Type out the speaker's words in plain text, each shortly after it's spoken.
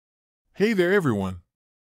Hey there everyone!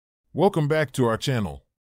 Welcome back to our channel.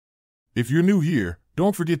 If you're new here,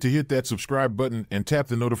 don't forget to hit that subscribe button and tap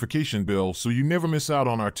the notification bell so you never miss out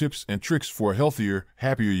on our tips and tricks for a healthier,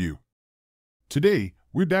 happier you. Today,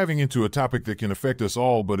 we're diving into a topic that can affect us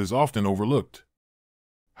all but is often overlooked.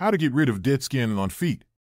 How to get rid of dead skin on feet.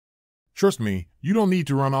 Trust me, you don't need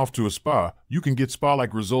to run off to a spa, you can get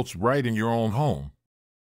spa-like results right in your own home.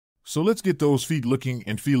 So let's get those feet looking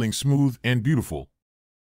and feeling smooth and beautiful.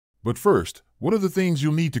 But first, what are the things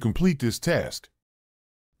you'll need to complete this task?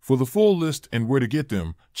 For the full list and where to get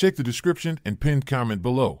them, check the description and pinned comment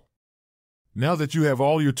below. Now that you have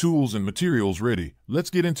all your tools and materials ready, let's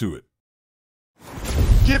get into it.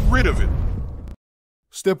 Get rid of it!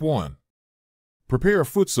 Step 1. Prepare a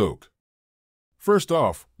foot soak. First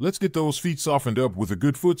off, let's get those feet softened up with a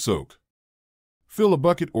good foot soak. Fill a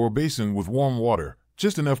bucket or basin with warm water,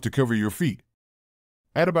 just enough to cover your feet.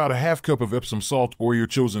 Add about a half cup of Epsom salt or your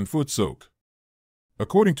chosen foot soak.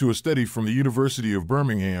 According to a study from the University of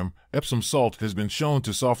Birmingham, Epsom salt has been shown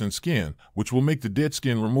to soften skin, which will make the dead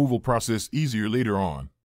skin removal process easier later on.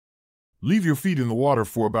 Leave your feet in the water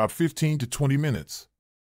for about 15 to 20 minutes.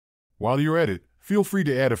 While you're at it, feel free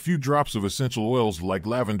to add a few drops of essential oils like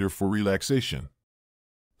lavender for relaxation.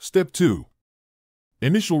 Step 2.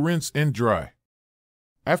 Initial rinse and dry.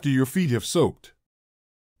 After your feet have soaked,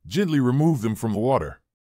 gently remove them from the water.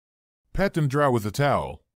 Pat them dry with a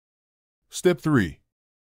towel. Step 3.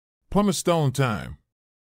 Pumice stone time.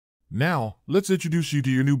 Now, let's introduce you to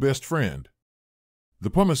your new best friend, the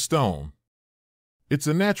pumice stone. It's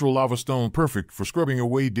a natural lava stone perfect for scrubbing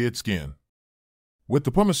away dead skin. With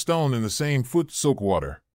the pumice stone in the same foot soak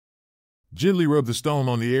water, gently rub the stone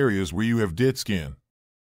on the areas where you have dead skin.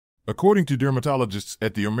 According to dermatologists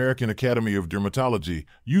at the American Academy of Dermatology,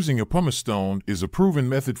 using a pumice stone is a proven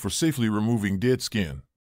method for safely removing dead skin.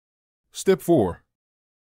 Step 4.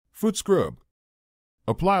 Foot scrub.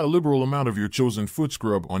 Apply a liberal amount of your chosen foot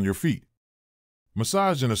scrub on your feet.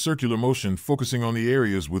 Massage in a circular motion, focusing on the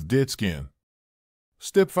areas with dead skin.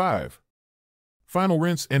 Step 5. Final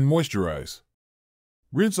rinse and moisturize.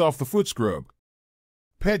 Rinse off the foot scrub.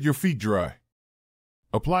 Pat your feet dry.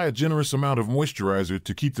 Apply a generous amount of moisturizer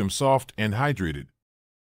to keep them soft and hydrated.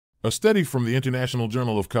 A study from the International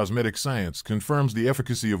Journal of Cosmetic Science confirms the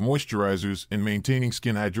efficacy of moisturizers in maintaining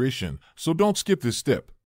skin hydration, so don't skip this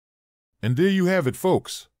step. And there you have it,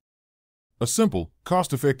 folks. A simple,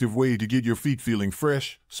 cost-effective way to get your feet feeling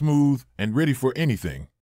fresh, smooth, and ready for anything.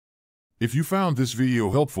 If you found this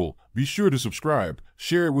video helpful, be sure to subscribe,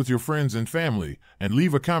 share it with your friends and family, and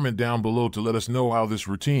leave a comment down below to let us know how this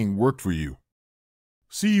routine worked for you.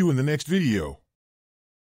 See you in the next video.